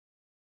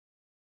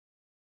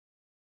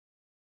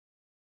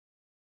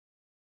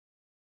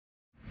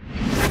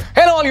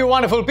all you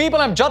wonderful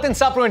people, I'm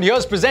Jatin I and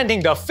here's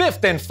presenting the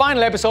fifth and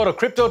final episode of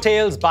Crypto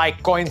Tales by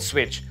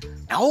Coinswitch.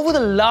 Now, over the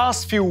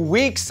last few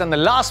weeks and the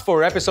last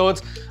 4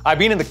 episodes, I've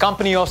been in the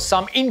company of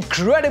some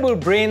incredible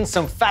brains,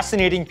 some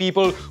fascinating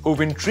people who've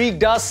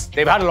intrigued us.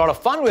 They've had a lot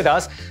of fun with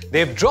us.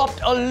 They've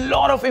dropped a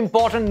lot of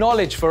important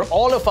knowledge for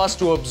all of us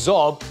to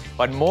absorb.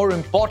 But more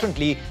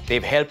importantly,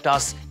 they've helped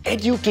us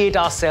educate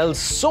ourselves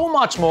so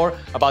much more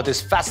about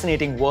this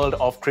fascinating world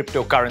of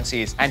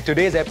cryptocurrencies. And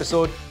today's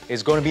episode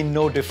is going to be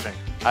no different.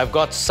 I've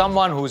got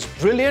someone who's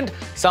brilliant,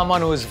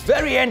 someone who is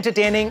very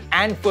entertaining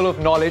and full of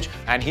knowledge,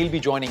 and he'll be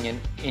joining in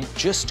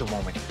just a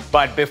moment.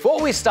 But before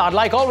we start,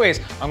 like always,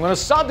 I'm going to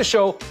start the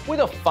show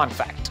with a fun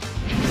fact.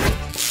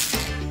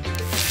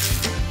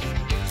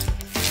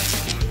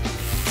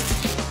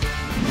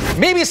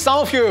 Maybe some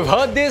of you have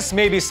heard this,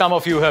 maybe some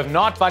of you have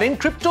not, but in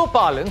crypto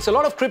parlance, a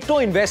lot of crypto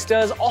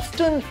investors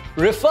often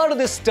refer to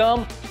this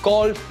term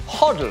called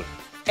HODL,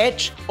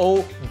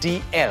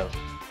 H-O-D-L,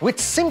 which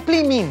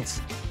simply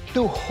means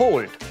to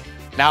hold.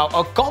 Now,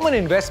 a common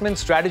investment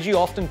strategy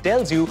often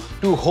tells you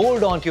to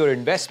hold on to your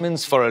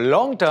investments for a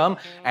long term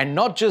and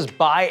not just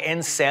buy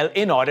and sell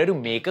in order to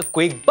make a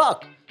quick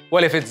buck.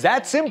 Well, if it's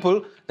that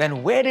simple,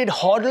 then where did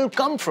HODL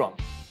come from?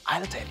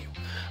 I'll tell you.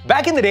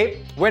 Back in the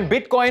day, when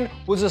Bitcoin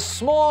was a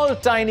small,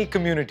 tiny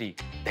community,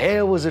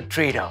 there was a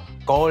trader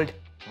called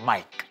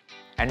Mike.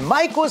 And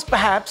Mike was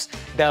perhaps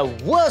the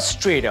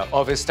worst trader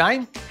of his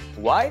time.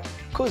 Why?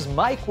 Because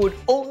Mike would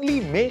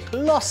only make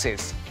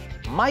losses.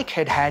 Mike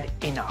had had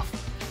enough.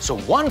 So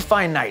one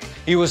fine night,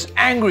 he was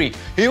angry,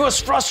 he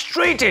was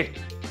frustrated,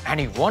 and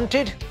he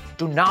wanted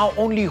to now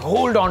only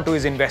hold on to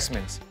his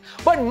investments.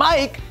 But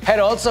Mike had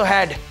also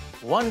had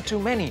one too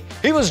many.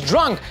 He was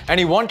drunk and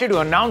he wanted to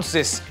announce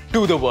this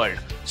to the world.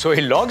 So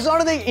he logs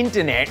onto the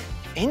internet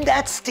in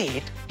that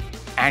state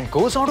and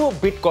goes onto a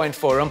Bitcoin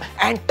forum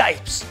and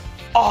types,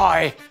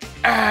 "I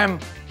am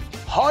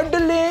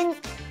hodling."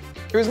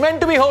 It was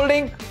meant to be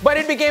holding, but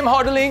it became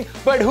hodling.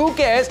 But who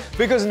cares?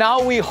 Because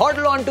now we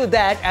hodl onto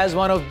that as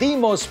one of the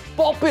most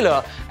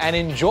popular and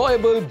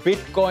enjoyable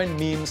Bitcoin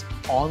memes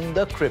on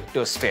the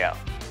cryptosphere.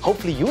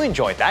 Hopefully you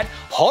enjoyed that.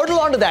 Hodl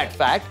onto that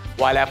fact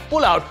while I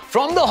pull out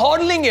from the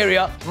hodling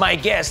area my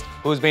guest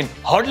who's been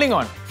hodling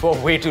on for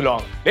way too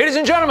long. Ladies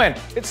and gentlemen,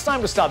 it's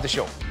time to start the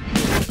show.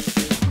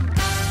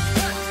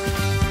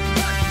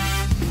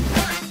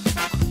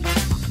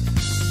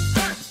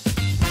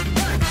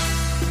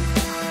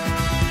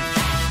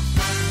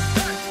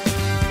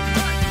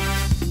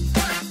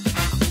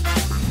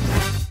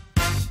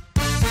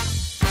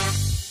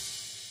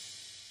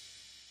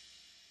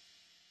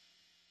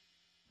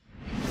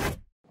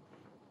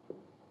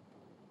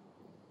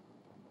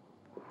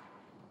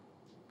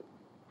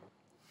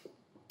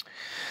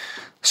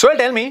 So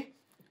tell me,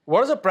 what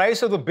was the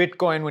price of the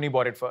Bitcoin when you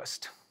bought it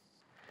first?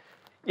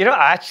 You know,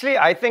 actually,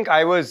 I think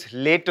I was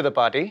late to the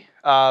party.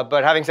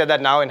 But having said that,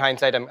 now in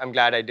hindsight, I'm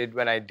glad I did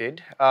when I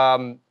did.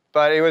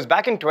 But it was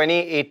back in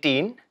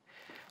 2018.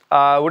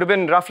 Would have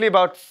been roughly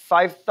about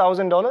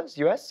 $5,000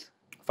 US.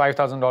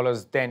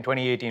 $5,000 then,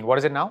 2018. What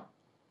is it now?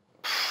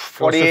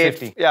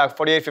 48, yeah,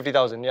 48,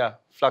 50,000, yeah,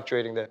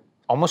 fluctuating there.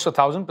 Almost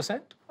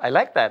 1,000%? I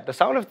like that. The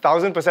sound of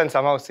 1,000%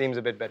 somehow seems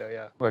a bit better,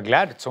 yeah. We're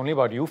glad it's only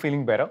about you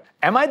feeling better.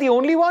 Am I the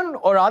only one,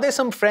 or are there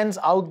some friends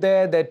out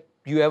there that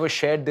you ever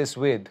shared this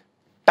with?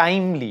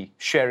 Timely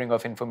sharing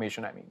of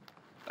information, I mean.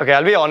 Okay,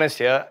 I'll be honest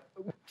here.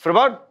 For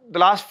about the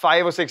last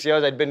 5 or 6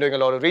 years, I'd been doing a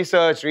lot of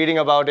research, reading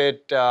about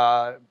it,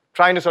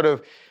 trying to sort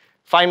of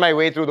find my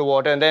way through the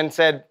water, and then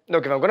said,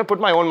 look, if I'm going to put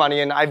my own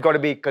money in, I've got to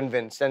be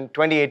convinced. And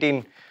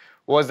 2018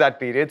 was that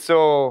period.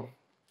 So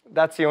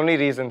that's the only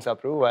reason,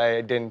 Sapru, why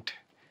I didn't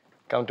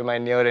come to my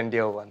near and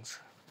dear ones.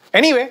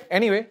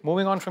 Anyway,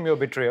 moving on from your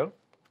betrayal,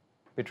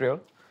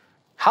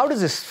 how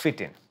does this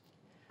fit in?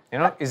 You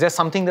know, is there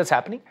something that's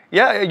happening?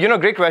 Yeah, you know,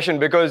 great question,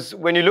 because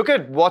when you look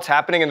at what's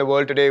happening in the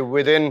world today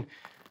within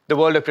the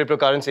world of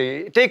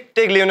cryptocurrency, take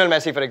Lionel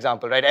Messi, for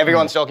example, right?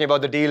 Everyone's talking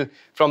about the deal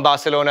from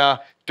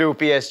Barcelona to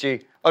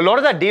PSG. A lot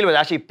of that deal was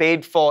actually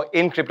paid for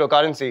in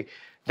cryptocurrency.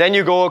 Then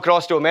you go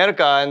across to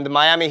America and the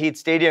Miami Heat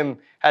Stadium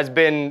has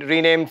been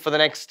renamed for the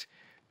next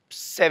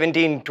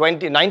 17,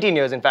 20, 19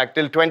 years, in fact,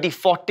 till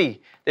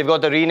 2040. They've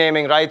got the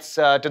renaming rights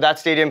to that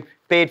stadium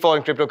paid for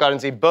in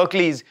cryptocurrency.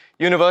 Berkeley's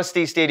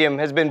University Stadium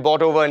has been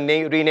bought over and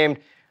renamed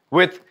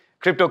with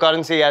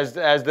cryptocurrency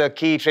as the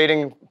key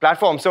trading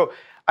platform. So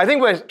I think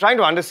we're trying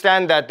to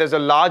understand that there's a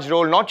large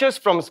role, not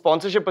just from a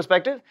sponsorship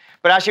perspective,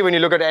 but actually when you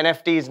look at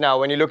NFTs now,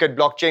 when you look at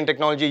blockchain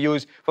technology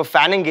used for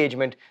fan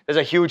engagement, there's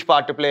a huge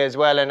part to play as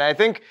well. And I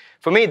think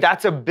for me,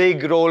 that's a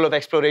big role of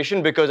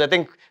exploration, because I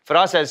think for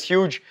us as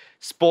huge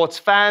sports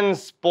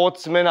fans,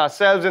 sportsmen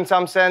ourselves in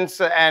some sense,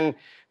 and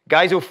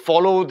guys who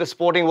follow the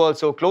sporting world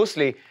so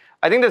closely,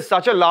 I think there's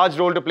such a large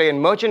role to play in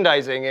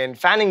merchandising, in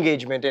fan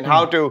engagement, in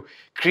how to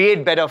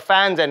create better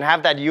fans and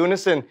have that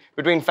unison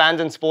between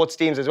fans and sports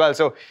teams as well.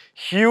 So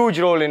huge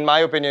role, in my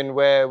opinion,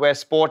 where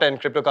sport and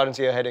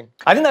cryptocurrency are heading.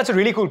 I think that's a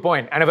really cool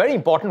point and a very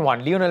important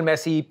one. Lionel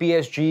Messi,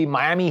 PSG,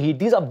 Miami Heat,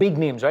 these are big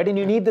names, right? And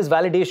you need this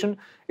validation.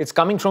 It's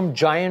coming from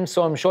giants,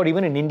 so I'm sure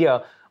even in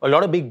India, a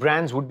lot of big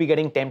brands would be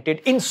getting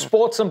tempted. In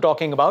sports, I'm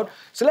talking about.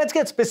 So let's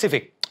get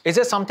specific. Is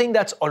there something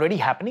that's already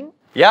happening?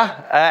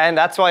 Yeah, and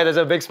that's why there's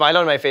a big smile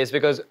on my face,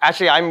 because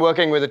actually I'm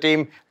working with a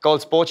team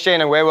called SportsChain,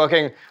 and we're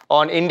working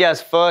on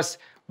India's first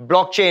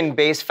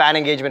blockchain-based fan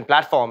engagement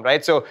platform,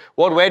 right? So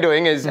what we're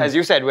doing is, as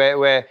you said,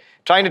 we're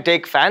trying to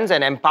take fans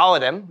and empower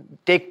them,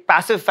 take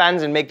passive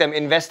fans and make them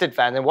invested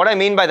fans. And what I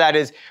mean by that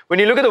is, when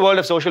you look at the world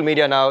of social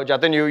media now,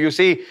 Jatin, you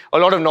see a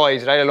lot of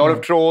noise, right? A lot of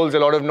trolls, a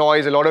lot of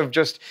noise, a lot of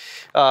just,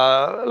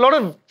 a lot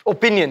of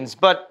opinions,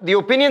 but the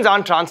opinions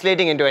aren't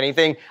translating into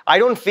anything. I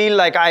don't feel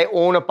like I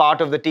own a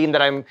part of the team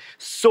that I'm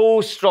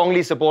so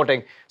strongly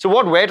supporting. So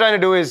what we're trying to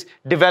do is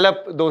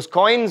develop those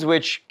coins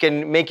which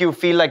can make you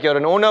feel like you're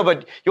an owner,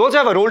 but you also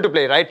have a role to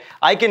play, right?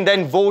 I can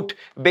then vote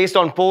based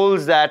on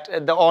polls that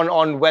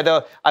on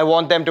whether I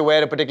want them to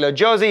wear a particular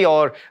jersey,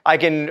 or I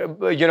can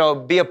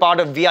be a part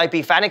of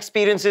VIP fan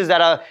experiences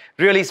that are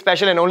really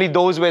special and only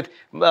those with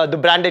the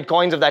branded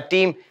coins of that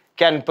team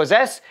can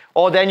possess.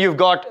 Or then you've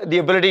got the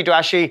ability to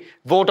actually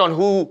vote on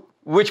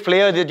which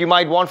player that you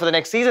might want for the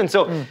next season.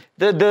 So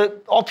the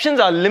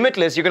options are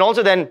limitless. You can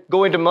also then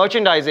go into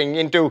merchandising,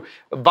 into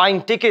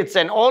buying tickets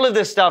and all of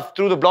this stuff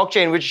through the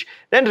blockchain, which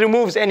then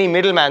removes any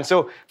middleman.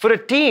 So for a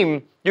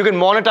team, you can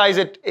monetize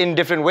it in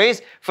different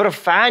ways. For a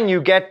fan,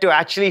 you get to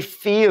actually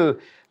feel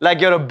like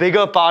you're a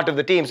bigger part of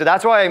the team. So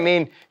that's why I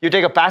mean, you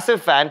take a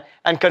passive fan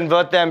and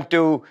convert them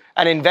to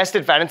an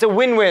invested fan. It's a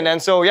win-win.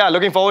 And so, yeah,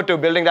 looking forward to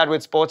building that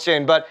with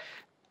SportsChain. But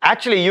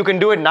actually, you can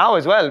do it now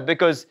as well,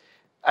 because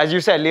as you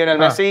said, Lionel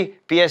Messi,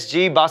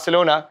 PSG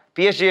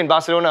and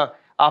Barcelona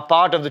are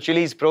part of the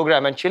Chiliz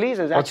program. And Chiliz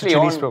is actually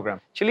What's the Chiliz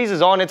program? Chiliz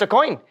is on. It's a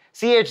coin.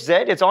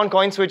 CHZ. It's on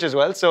Coinswitch as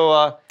well.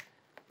 So,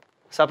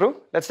 Sapru,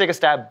 let's take a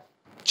stab.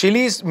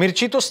 Chiliz,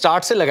 mirchi to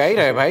start se laga hi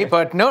rahe bhai.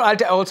 But no,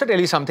 I'll also tell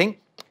you something.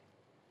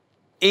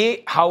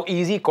 How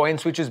easy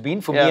Coinswitch has been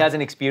for me as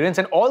an experience,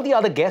 and all the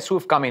other guests who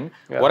have come in,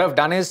 what I've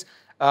done is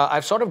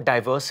I've sort of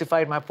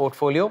diversified my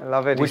portfolio. I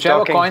love it.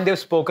 Whichever coin they've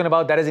spoken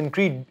about that has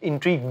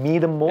intrigued me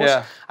the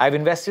most. I've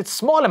invested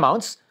small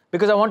amounts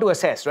because I want to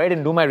assess, right,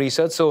 and do my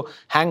research. So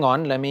hang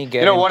on, let me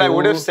get what I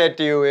would have said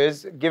to you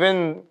is,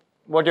 given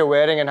what you're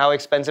wearing and how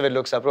expensive it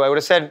looks, Apro, I would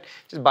have said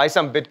just buy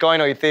some Bitcoin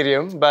or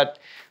Ethereum. But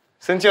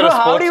since you're a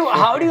sports...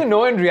 How do you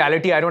know in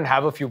reality I don't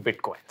have a few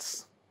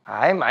Bitcoins?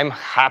 I'm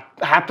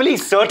happily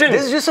certain.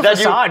 This is just a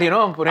facade,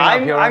 I'm putting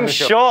up here on the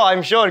show.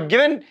 I'm sure.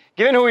 Given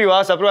who you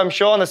are, Sapru, I'm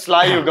sure on the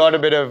slide you've got a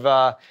bit of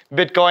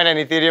Bitcoin and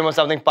Ethereum or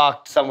something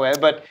parked somewhere.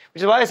 But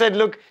which is why I said,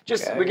 look,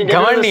 we can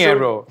get rid of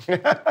bro.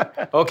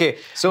 Okay,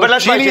 so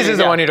Chiliz is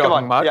the one you're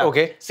talking about. Yeah.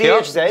 Okay,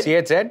 CHZ.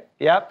 CHZ.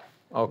 Yep.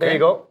 Okay. There you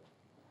go.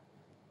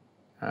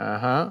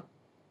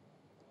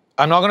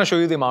 I'm not going to show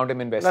you the amount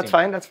I'm investing.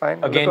 That's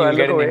fine. Again, you'll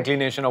get an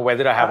inclination of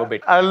whether I have a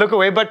bit. I'll look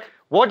away. But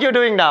what you're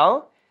doing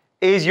now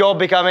is you're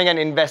becoming an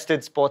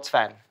invested sports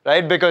fan,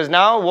 right? Because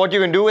now what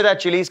you can do with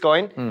that Chiliz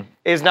coin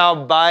is now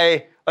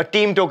buy a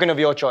team token of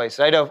your choice,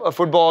 right? A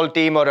football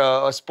team or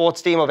a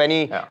sports team of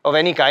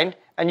any kind,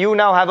 and you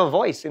now have a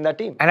voice in that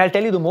team. And I'll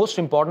tell you, the most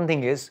important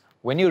thing is,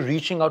 when you're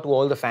reaching out to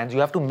all the fans, you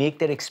have to make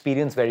their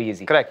experience very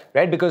easy. Correct.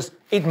 Right? Because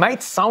it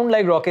might sound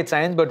like rocket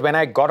science, but when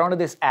I got onto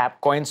this app,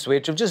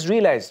 Coinswitch, I've just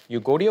realized you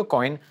go to your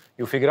coin,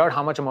 you figure out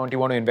how much amount you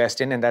want to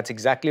invest in, and that's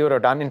exactly what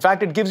I've done. In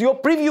fact, it gives you a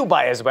preview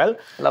buy as well.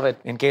 Love it.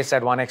 In case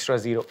that one extra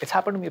zero. It's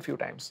happened to me a few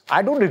times.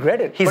 I don't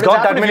regret it. He's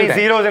got that many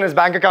zeros in his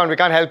bank account. We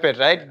can't help it,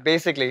 right?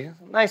 Basically.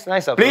 Nice.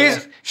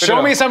 Please,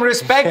 show me some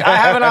respect. I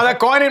have another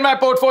coin in my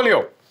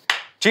portfolio.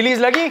 Chiliz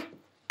lagi?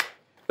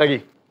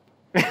 Lagi.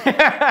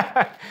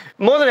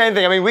 More than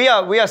anything, I mean, we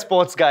are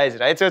sports guys,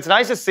 right? So it's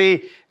nice to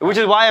see, which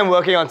is why I'm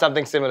working on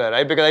something similar,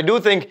 right? Because I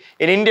do think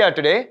in India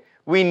today,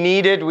 we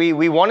need it.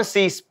 We want to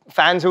see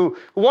fans who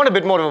want a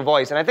bit more of a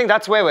voice. And I think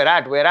that's where we're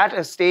at. We're at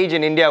a stage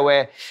in India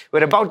where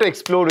we're about to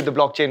explode with the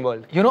blockchain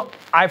world.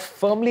 I've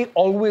firmly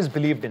always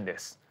believed in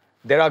this.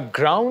 There are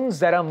grounds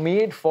that are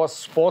made for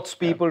sports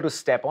people to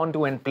step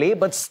onto and play,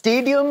 but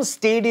stadiums,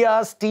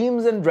 stadias,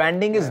 teams and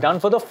branding is done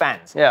for the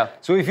fans. Yeah.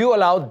 So if you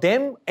allow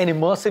them an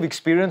immersive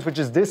experience, which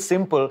is this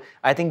simple,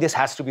 I think this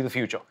has to be the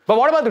future. But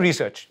what about the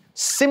research?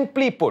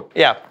 Simply put,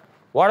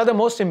 what are the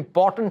most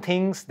important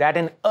things that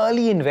an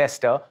early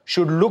investor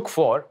should look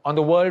for on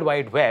the World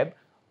Wide Web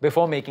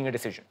before making a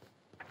decision?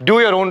 Do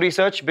your own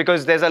research,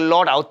 because there's a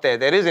lot out there.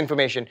 There is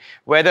information.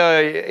 Whether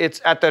it's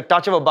at the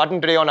touch of a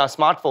button today on our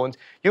smartphones,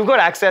 you've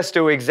got access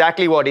to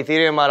exactly what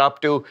Ethereum are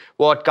up to,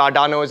 what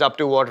Cardano is up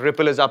to, what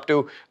Ripple is up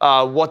to,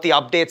 what the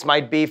updates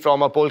might be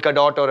from a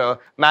Polkadot or a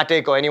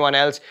Matic or anyone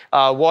else,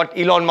 what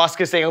Elon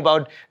Musk is saying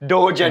about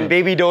Doge and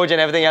Baby Doge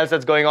and everything else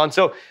that's going on.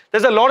 So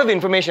there's a lot of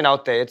information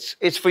out there.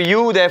 It's for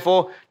you,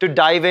 therefore, to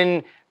dive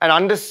in and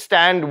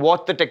understand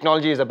what the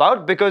technology is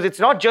about, because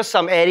it's not just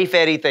some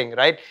airy-fairy thing,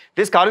 right?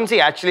 This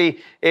currency actually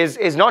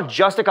is not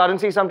just a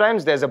currency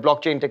sometimes. There's a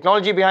blockchain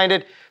technology behind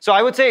it. So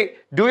I would say,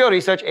 do your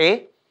research,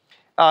 A.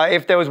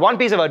 If there was one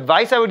piece of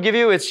advice I would give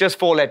you, it's just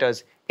 4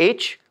 letters.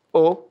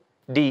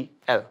 HODL.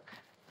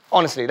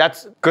 Honestly,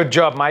 that's... Good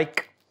job,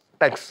 Mike.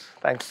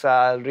 Thanks.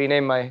 I'll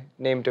rename my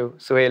name to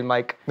Suhail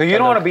Mike. No, you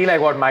don't want to be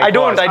like what Mike I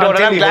don't. was And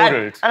I'm glad.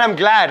 hodled. And I'm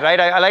glad, right?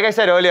 Like I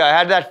said earlier, I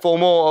had that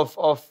FOMO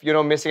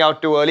of missing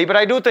out too early. But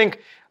I do think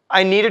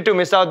I needed to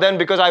miss out then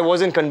because I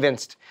wasn't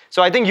convinced.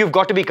 So I think you've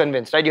got to be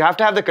convinced, right? You have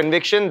to have the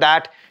conviction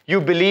that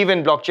you believe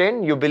in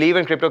blockchain, you believe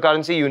in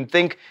cryptocurrency, you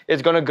think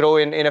it's going to grow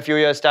in a few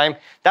years' time.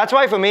 That's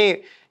why for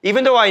me,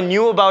 even though I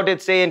knew about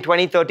it, say in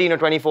 2013 or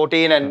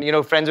 2014,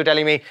 and friends were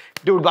telling me,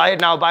 dude, buy it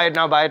now, buy it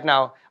now, buy it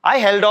now. I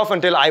held off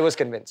until I was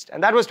convinced.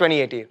 And that was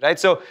 2018, right?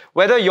 So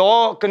whether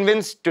you're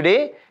convinced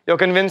today, you're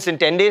convinced in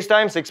 10 days'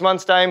 time, 6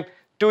 months' time,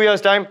 2 years'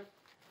 time,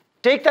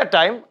 take that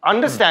time,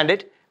 understand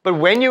it. But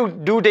when you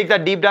do take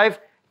that deep dive,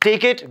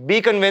 take it,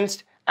 be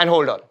convinced, and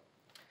hold on.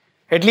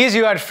 At least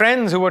you had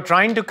friends who were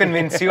trying to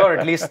convince you, or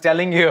at least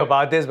telling you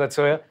about this. But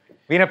Suhail,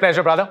 been a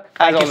pleasure, brother.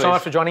 Thank you so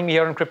much for joining me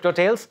here on Crypto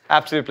Tales.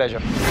 Absolute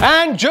pleasure.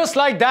 And just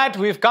like that,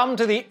 we've come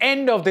to the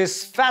end of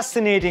this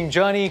fascinating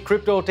journey,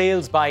 Crypto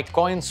Tales by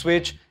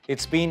Coinswitch.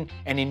 It's been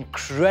an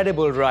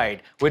incredible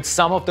ride with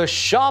some of the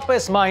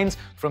sharpest minds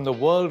from the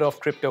world of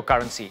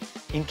cryptocurrency.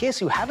 In case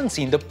you haven't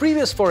seen the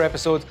previous 4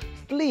 episodes,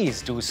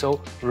 please do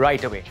so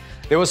right away.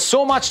 There was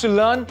so much to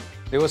learn,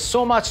 there was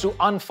so much to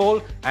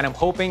unfold, and I'm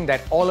hoping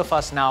that all of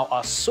us now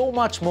are so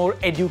much more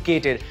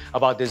educated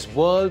about this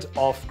world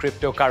of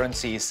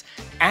cryptocurrencies.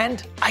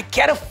 And I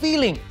get a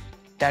feeling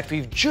that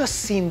we've just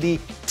seen the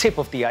tip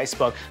of the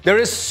iceberg. There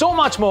is so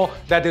much more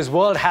that this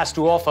world has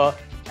to offer,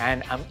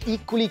 and I'm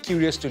equally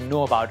curious to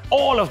know about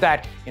all of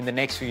that in the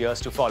next few years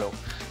to follow.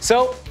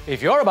 So,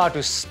 if you're about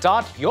to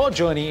start your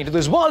journey into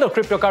this world of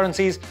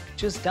cryptocurrencies,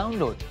 just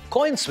download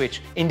Coinswitch,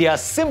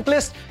 India's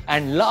simplest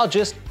and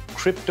largest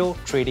crypto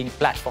trading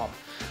platform.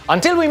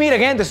 Until we meet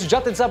again, this is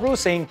Jatin I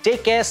saying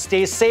take care,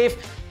 stay safe,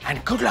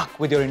 and good luck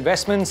with your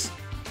investments.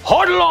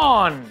 Hodl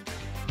on!